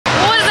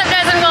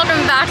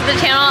the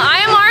channel.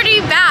 I am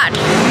already back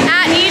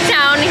at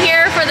E-Town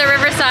here for the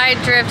Riverside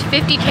Drift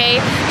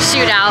 50K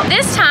shootout.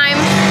 This time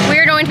we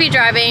are going to be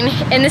driving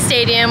in the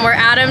stadium where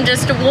Adam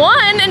just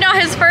won and got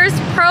his first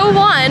Pro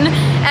 1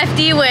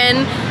 FD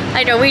win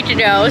like a week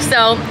ago.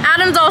 So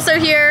Adam's also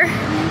here.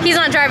 He's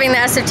not driving the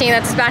S15,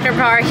 that's his backup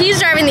car. He's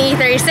driving the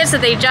E36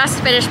 that they just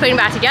finished putting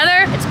back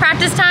together. It's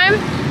practice time.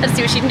 Let's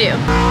see what she can do.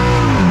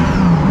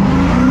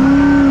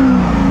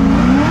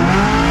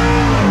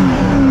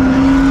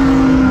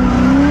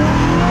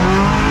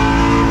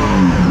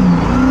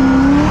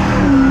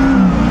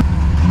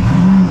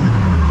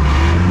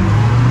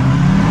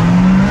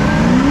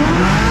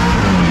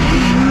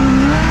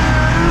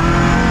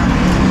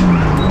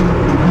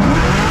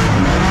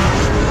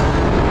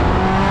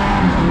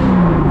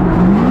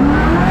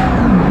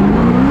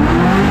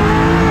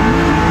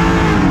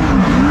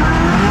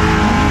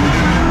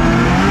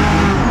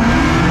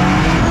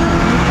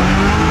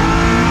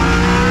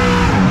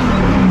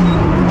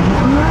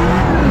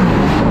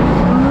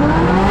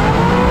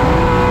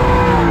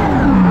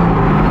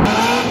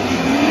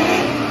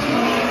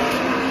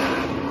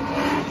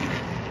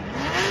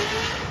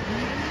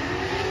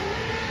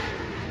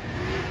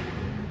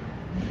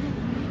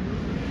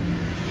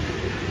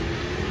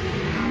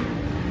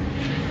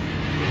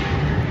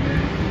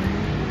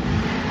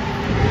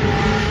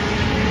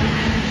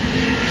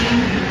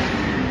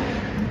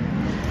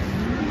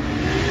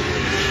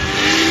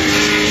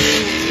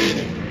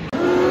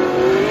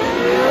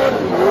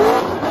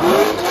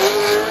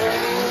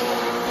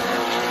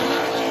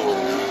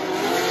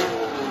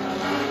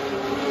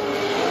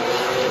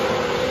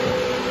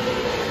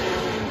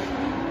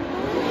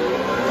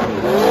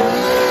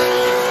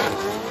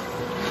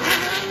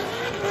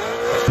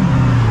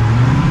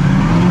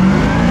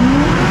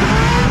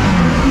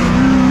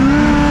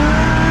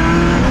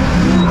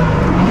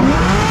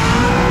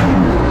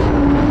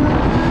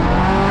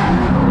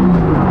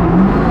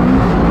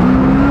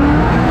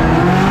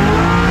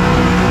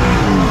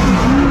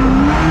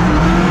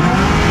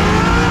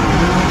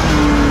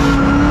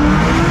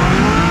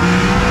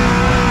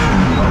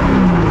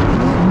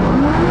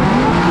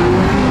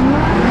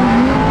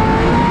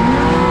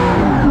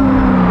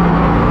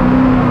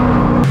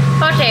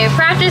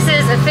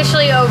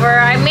 Officially over.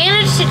 I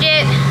managed to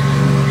get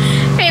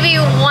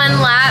maybe one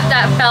lap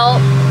that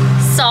felt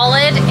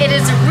solid. It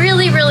is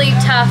really, really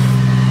tough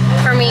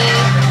for me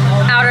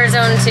outer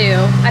zone 2.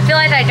 I feel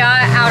like I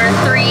got outer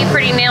 3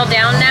 pretty nailed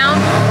down now,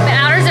 but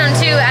outer zone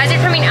 2, as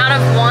you're coming out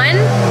of 1,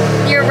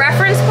 your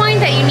reference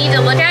point that you need to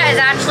look at is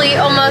actually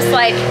almost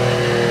like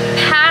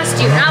past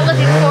you, not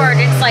looking forward.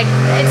 It's like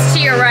it's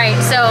to your right.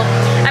 So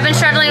I've been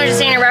struggling with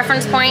just getting a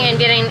reference point and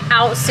getting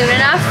out soon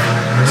enough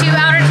to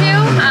outer 2,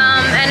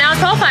 and now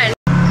it's qualifying.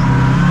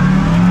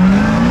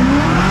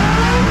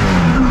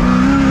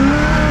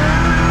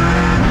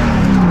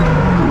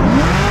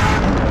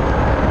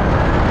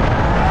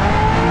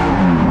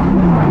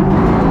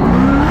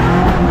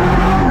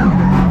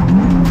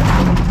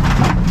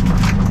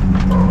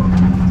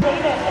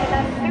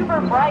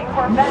 Bright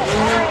Corvette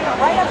entering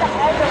right at the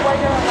edge of where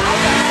you're allowed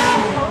to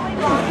totally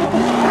wrong.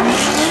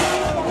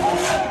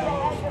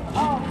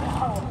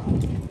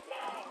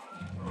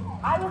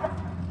 I was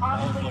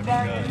honestly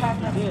very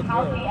impressed with how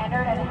she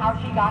entered and how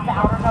she got to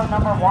outer zone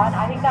number 1.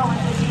 I think that was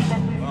the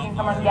deepest we've seen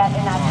someone get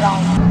in that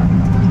zone.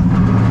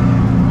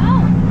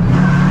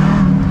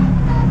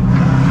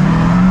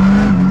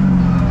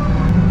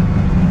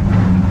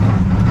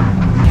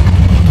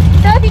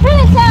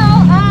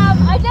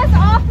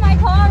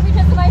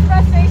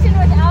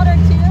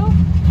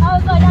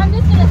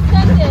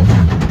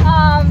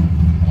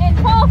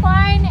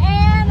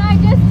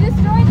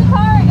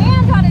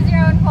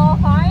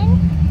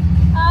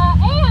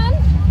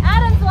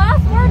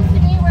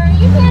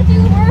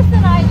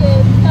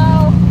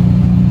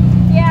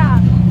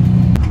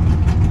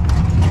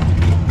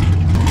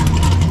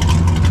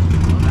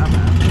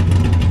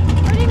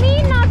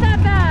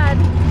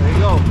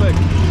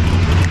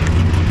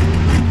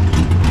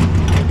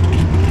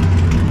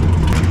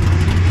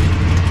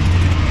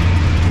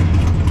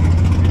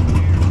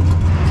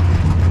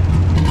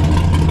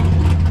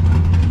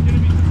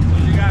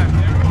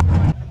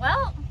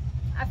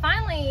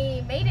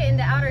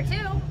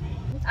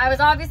 I was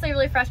obviously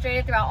really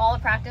frustrated throughout all the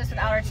practice with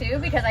outer 2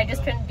 because I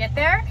just couldn't get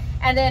there.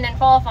 And then in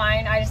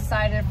qualifying, I just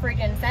decided to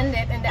freaking send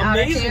it into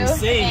outer 2.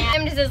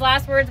 And his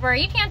last words were,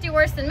 "You can't do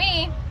worse than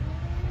me."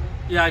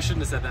 Yeah, I shouldn't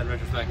have said that in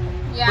retrospect.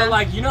 Yeah. But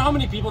like, you know how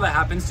many people that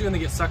happens to and they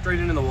get sucked right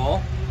into the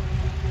wall?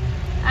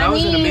 That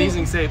was an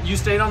amazing save. You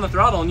stayed on the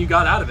throttle and you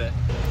got out of it.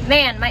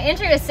 Man, my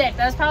entry was sick.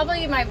 That was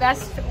probably my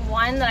best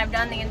one that I've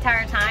done the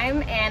entire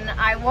time. And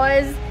I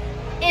was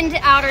into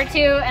outer 2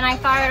 and I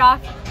fired off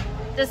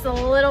just a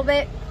little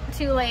bit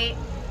too late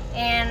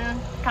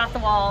and caught the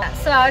wall. That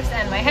sucks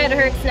and my head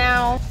hurts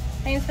now.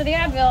 Thanks for the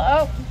Advil.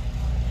 Oh.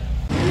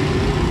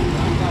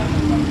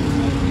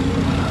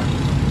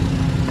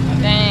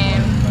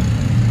 Dang.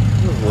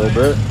 A little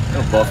bit.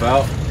 It'll buff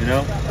out, you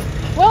know?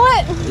 Will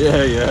it?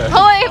 Yeah, yeah.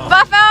 Will it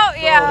buff out?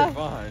 Yeah. Totally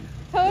fine.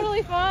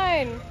 Totally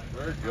fine.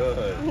 We're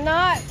good.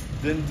 Not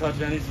Didn't touch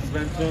any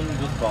suspension,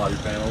 just body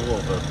panel, a little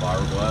bit of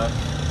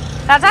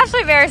fiberglass. That's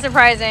actually very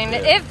surprising.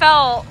 Yeah. It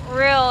felt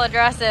real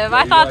aggressive. Yeah,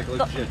 I thought like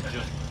legit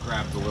just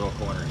grabbed the little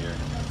corner here.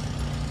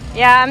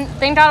 Yeah, I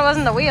think that it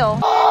wasn't the wheel.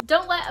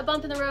 Don't let a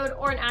bump in the road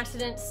or an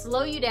accident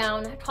slow you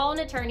down. Call an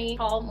attorney,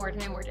 call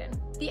Morton & Morton.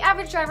 The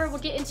average driver will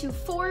get into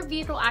 4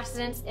 vehicle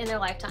accidents in their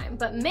lifetime,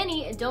 but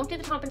many don't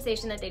get the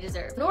compensation that they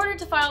deserve. In order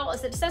to file a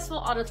successful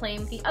auto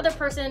claim, the other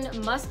person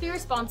must be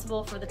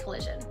responsible for the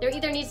collision. There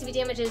either needs to be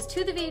damages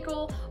to the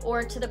vehicle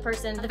or to the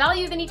person. The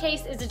value of any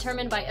case is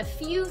determined by a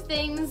few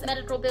things: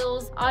 medical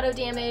bills, auto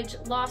damage,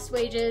 lost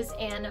wages,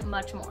 and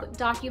much more.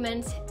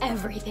 Document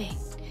everything.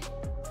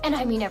 And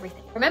I mean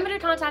everything. Remember to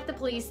contact the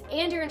police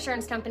and your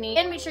insurance company,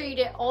 and make sure you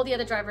get all the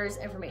other drivers'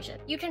 information.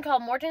 You can call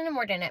Morton &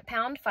 Morton at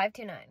pound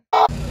 529.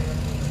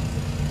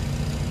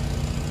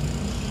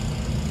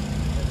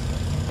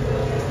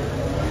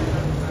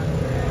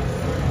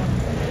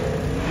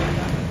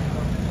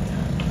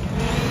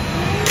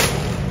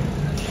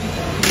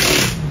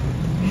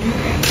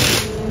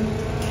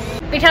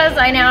 Because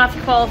I now have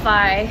to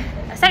qualify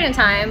a second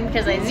time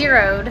because I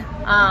zeroed,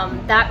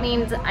 that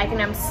means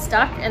I'm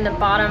stuck in the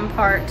bottom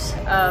part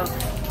of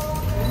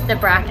the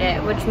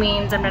bracket, which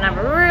means I'm gonna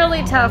have a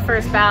really tough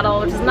first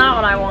battle, which is not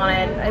what I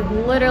wanted. I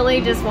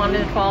literally just wanted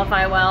to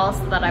qualify well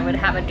so that I would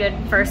have a good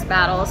first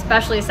battle,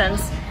 especially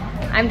since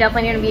I'm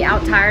definitely gonna be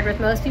out tired with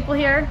most people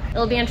here.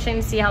 It'll be interesting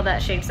to see how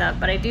that shakes up,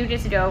 but I do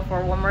get to go for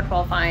one more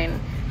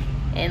qualifying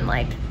in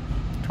like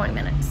 20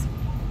 minutes.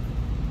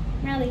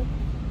 Really?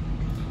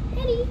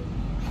 Ready?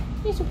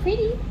 You're so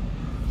pretty.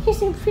 You're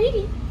so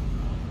pretty.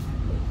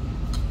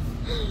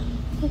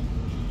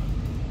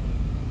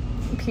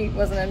 Pete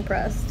wasn't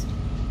impressed.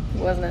 He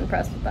wasn't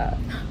impressed with that.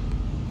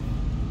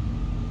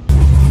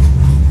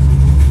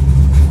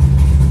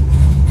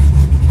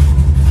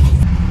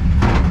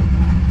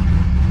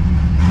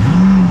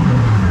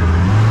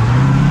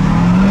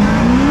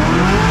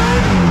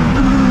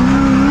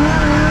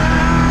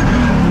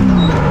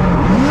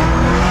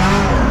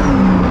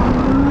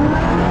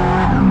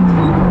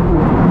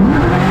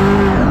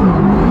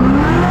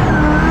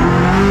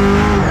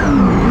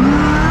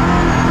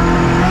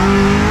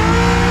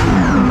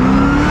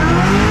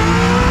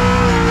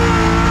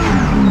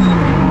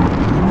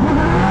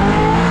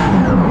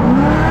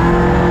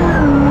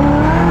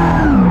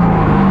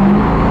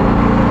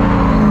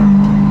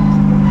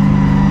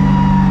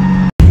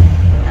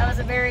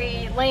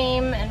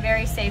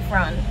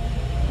 Run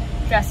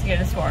just to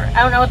get a score.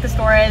 I don't know what the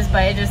score is,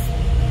 but it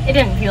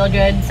didn't feel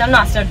good, so I'm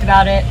not stoked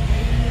about it.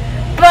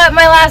 But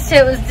my last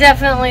hit was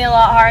definitely a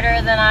lot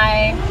harder than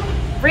I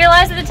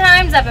realized at the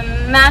time. I have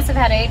a massive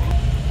headache.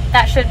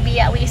 That should be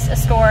at least a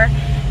score,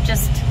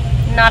 just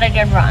not a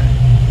good run,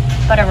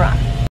 but a run.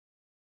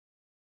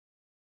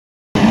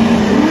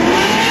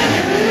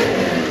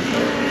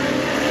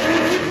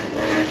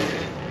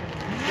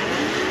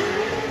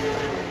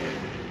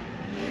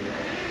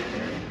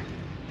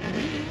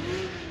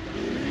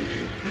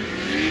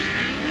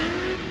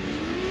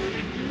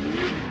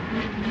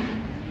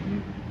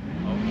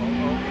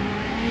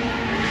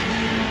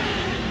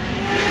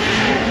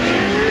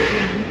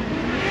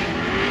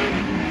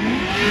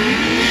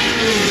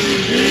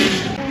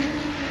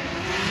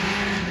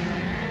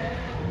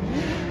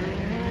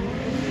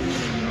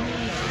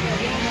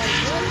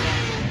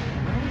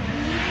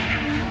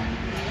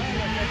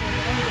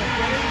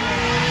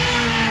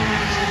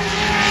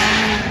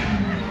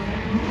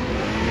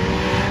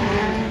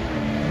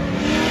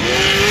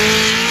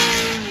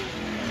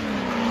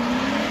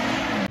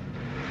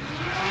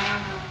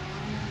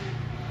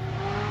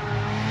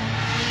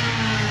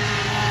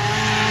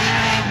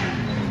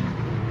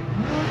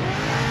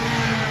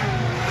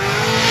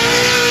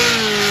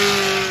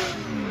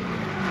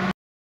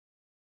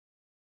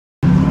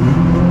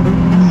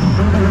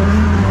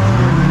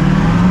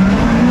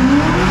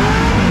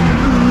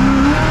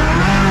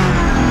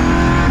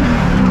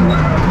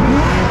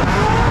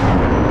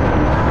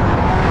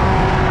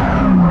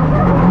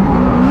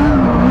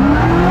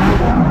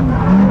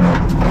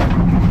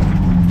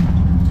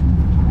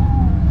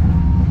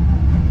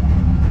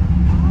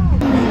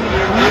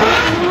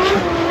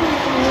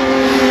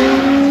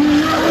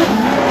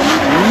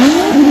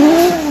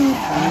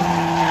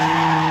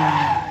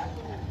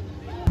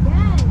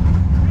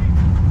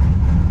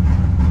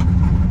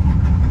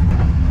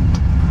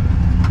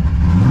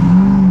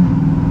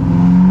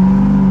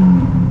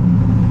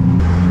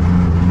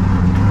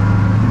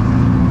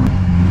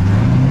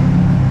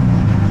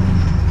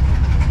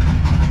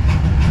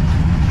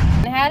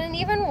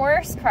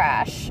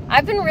 Crash.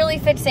 I've been really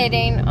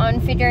fixating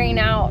on figuring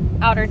out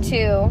outer 2,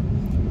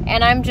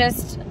 and I'm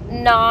just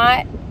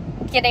not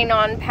getting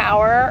on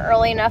power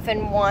early enough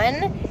in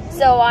 1,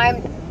 so I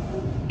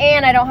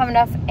don't have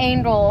enough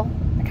angle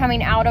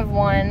coming out of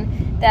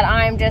 1 that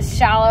I'm just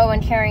shallow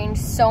and carrying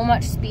so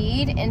much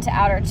speed into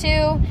outer 2,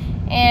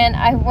 and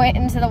I went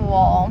into the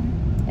wall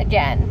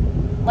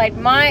again. Like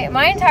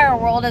my entire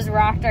world is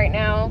rocked right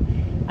now.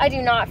 I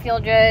do not feel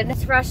good.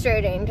 It's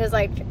frustrating because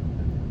like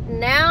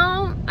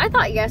now, I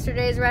thought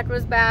yesterday's wreck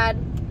was bad.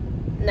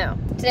 no.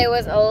 Today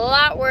was a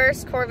lot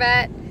worse.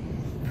 Corvette,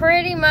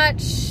 pretty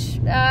much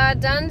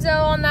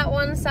donezo on that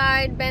one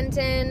side, bent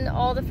in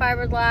all the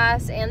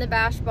fiberglass and the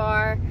bash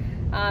bar,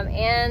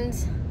 and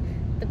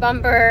the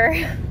bumper.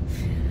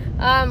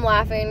 I'm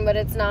laughing, but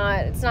it's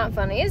not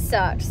funny. It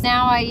sucks.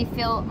 Now I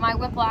feel my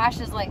whiplash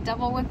is like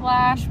double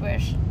whiplash,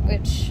 which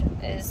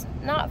is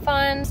not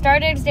fun.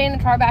 Started getting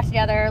the car back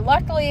together.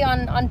 Luckily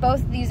on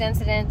both of these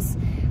incidents,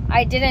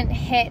 I didn't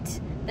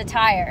hit the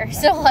tire.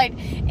 So like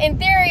in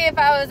theory, if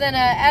I was in a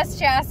S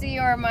chassis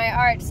or my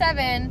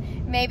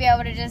RH7, maybe I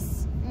would have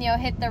just, you know,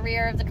 hit the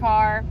rear of the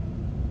car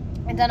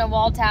and done a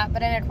wall tap.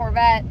 But in a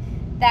Corvette,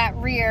 that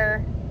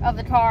rear of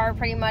the car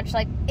pretty much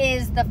like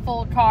is the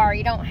full car.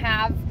 You don't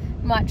have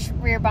much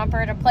rear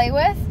bumper to play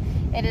with.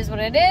 It is what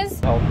it is.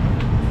 Oh.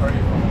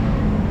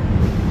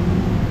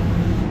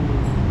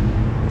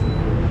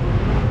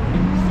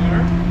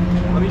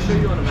 Let me show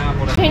you on a map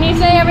what I... Can you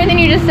say everything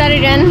you just said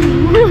again?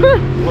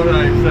 What did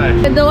I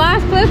say? The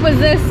last clip was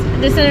this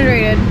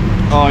disintegrated.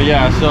 Oh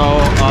yeah, so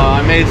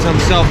I made some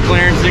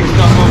self-clearancing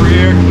stuff over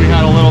here. We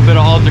had a little bit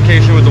of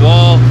altercation with the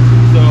wall,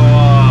 so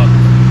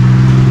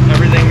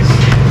everything's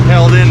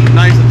held in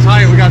nice and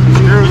tight. We got some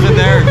screws in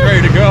there, it's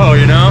ready to go,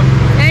 you know?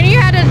 And you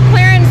had to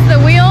clearance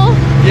the wheel?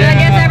 Yeah, I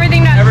guess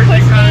everything got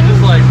pushed kind in. of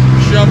just like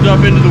shoved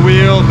up into the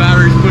wheel,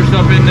 battery's pushed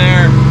up in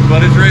there,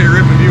 but it's ready to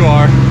rip if you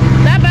are.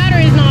 That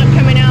battery's not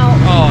coming out.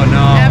 Oh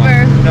no.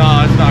 Ever.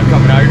 No, it's not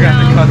coming out. You're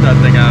gonna have to cut that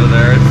thing out of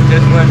there.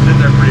 It's wedged in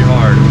there pretty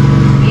hard.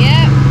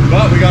 Yep.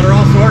 But we got her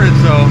all sorted,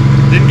 so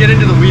didn't get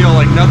into the wheel,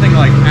 like nothing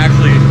like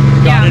actually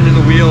got into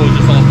the wheel, it was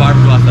just all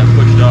fiberglass that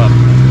pushed up.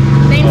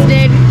 Thanks,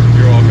 dude.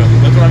 You're welcome.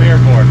 That's what I'm here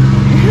for.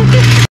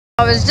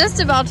 I was just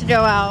about to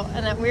go out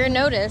and then we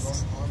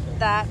noticed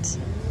that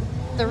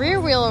the rear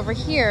wheel over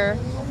here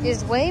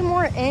is way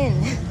more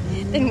in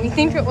than we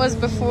think it was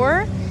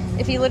before.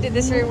 If you look at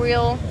this rear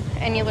wheel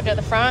and you look at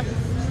the front,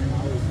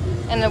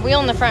 and the wheel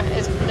in the front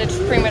is it's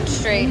pretty much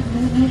straight.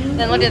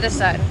 Then look at this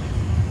side.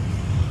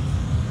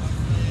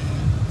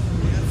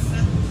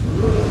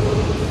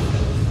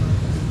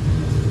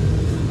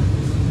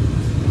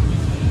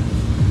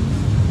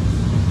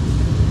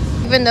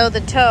 Even though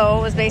the toe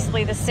was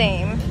basically the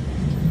same,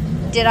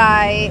 did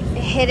I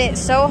hit it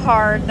so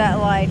hard that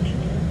like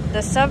the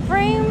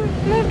subframe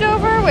moved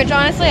over? Which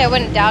honestly I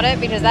wouldn't doubt it,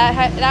 because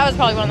that was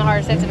probably one of the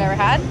hardest hits I've ever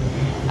had.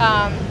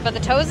 But the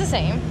toe is the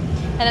same,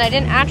 and then I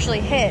didn't actually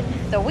hit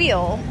the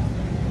wheel,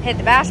 hit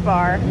the bash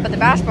bar, but the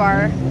bash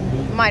bar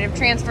might have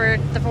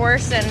transferred the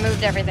force and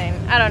moved everything.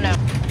 I don't know.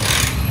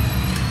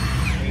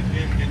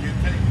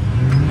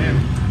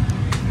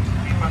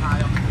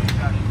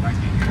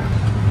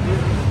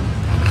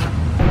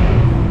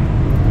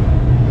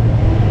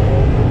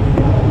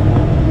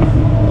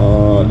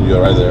 You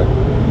go right there.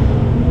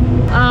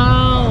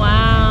 Oh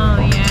wow,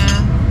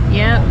 yeah,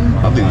 yep.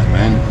 I think it's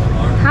manual.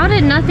 How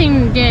did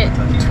nothing get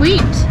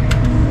tweaked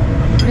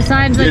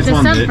besides like the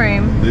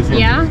subframe? This one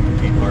yeah.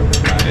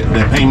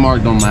 The paint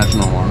mark don't match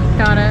no more.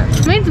 Got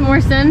it. Makes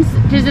more sense,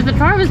 because if the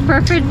car was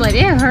perfect, like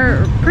it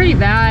hurt pretty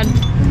bad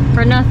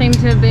for nothing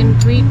to have been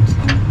tweaked.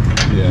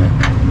 Yeah.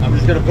 I'm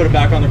just gonna put it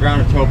back on the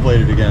ground and toe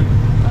plate it again.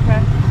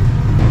 Okay.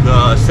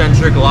 The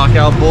eccentric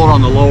lockout bolt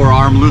on the lower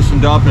arm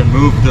loosened up and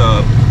moved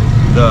the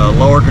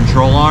lower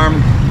control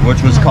arm,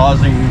 which was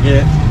causing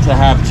it to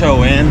have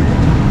toe in.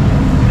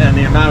 And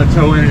the amount of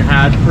toe in it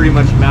had pretty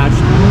much matched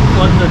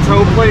what the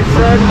toe plate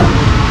said.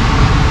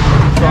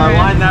 So I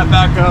lined that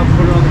back up,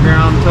 put it on the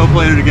ground, toe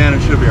plate it again,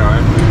 it should be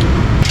alright.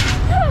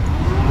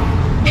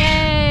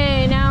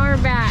 Yay, now we're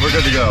back. We're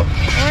good to go.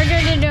 We're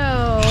good to go.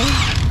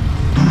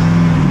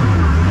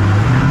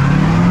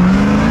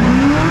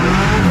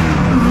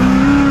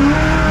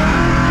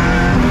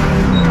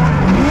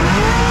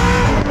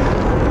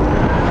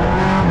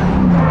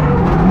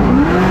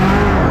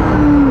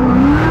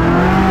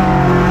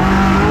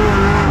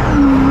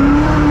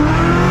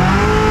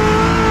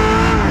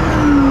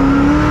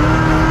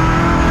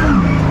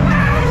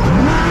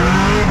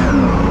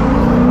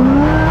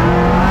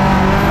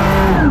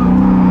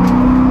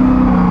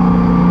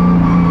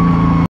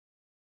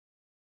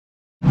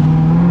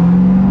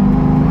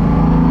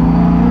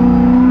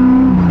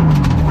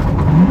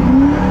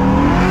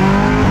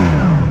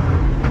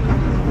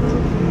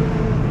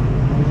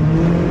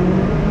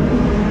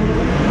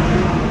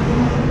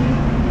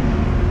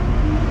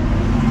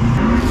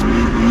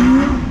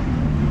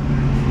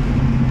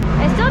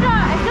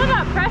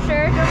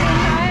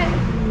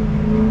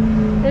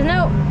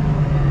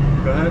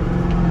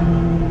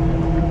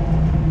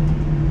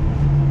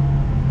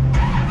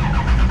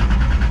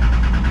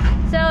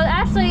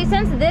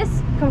 Since this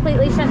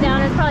completely shut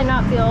down, it's probably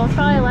not fuel, it's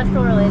probably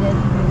electrical related.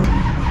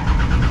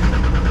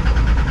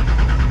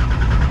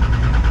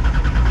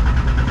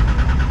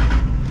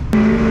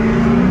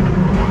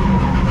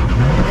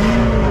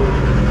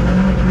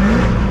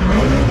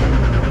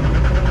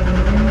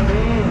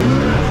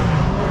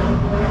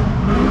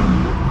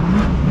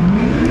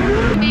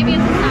 Maybe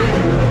it's a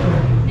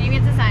sign. Maybe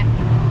it's a sign.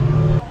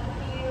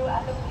 See you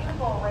at the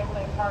beautiful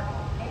Raceway Park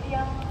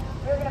Stadium.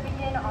 We're going to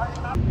begin our...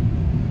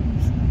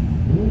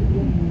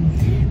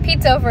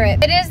 Pizza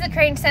It is the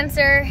crane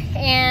sensor,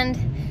 and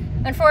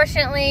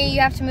unfortunately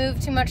you have to move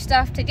too much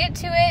stuff to get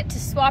to it, to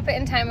swap it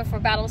in time before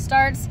battle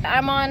starts.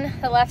 I'm on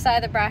the left side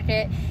of the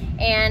bracket,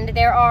 and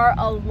there are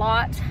a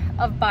lot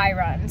of buy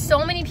runs.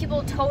 So many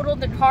people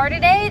totaled the car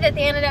today that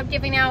they ended up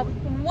giving out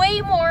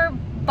way more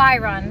buy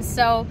runs.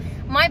 So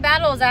my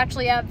battle is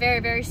actually up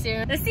very, very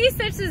soon. The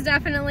C6 is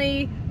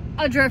definitely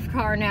a drift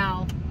car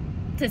now,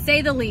 to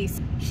say the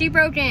least. She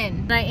broke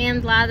in. I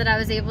am glad that I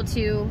was able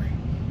to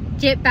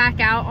get back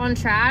out on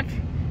track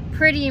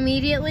pretty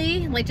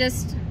immediately, like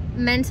just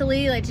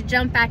mentally, like to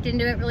jump back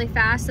into it really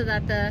fast so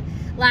that the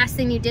last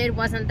thing you did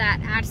wasn't that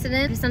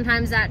accident.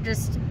 Sometimes that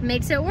just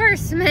makes it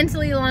worse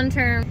mentally long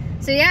term.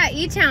 So yeah,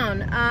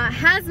 E-Town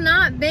has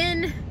not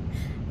been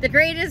the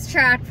greatest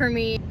track for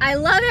me. I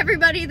love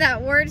everybody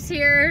that works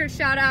here.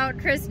 Shout out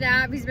Chris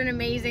Knapp, he's been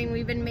amazing.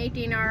 We've been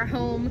making our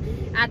home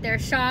at their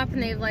shop,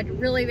 and they've like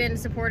really been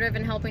supportive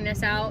in helping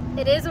us out.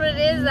 It is what it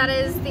is. That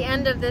is the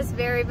end of this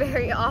very,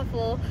 very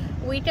awful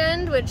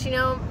weekend, which, you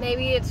know,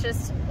 maybe it's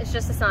just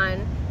a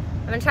sign.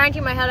 I've been trying to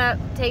keep my head up,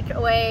 take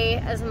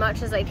away as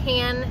much as I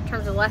can in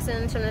terms of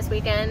lessons from this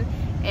weekend,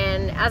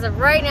 and as of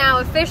right now,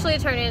 officially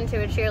turned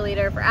into a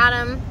cheerleader for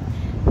Adam.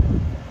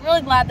 I'm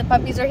really glad the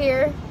puppies are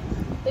here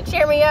to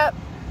cheer me up.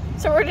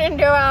 So we're gonna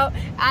go out.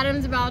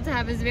 Adam's about to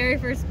have his very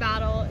first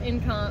battle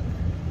in comp.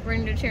 We're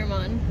gonna cheer him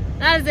on.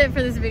 That is it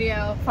for this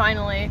video,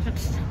 finally.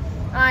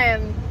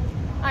 I'm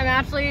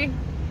actually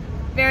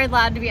very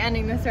glad to be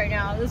ending this right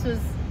now. This was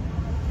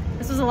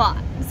a lot.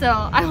 So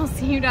I will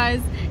see you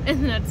guys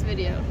in the next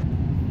video.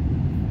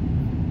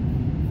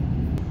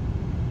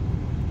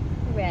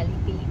 Rally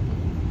beat.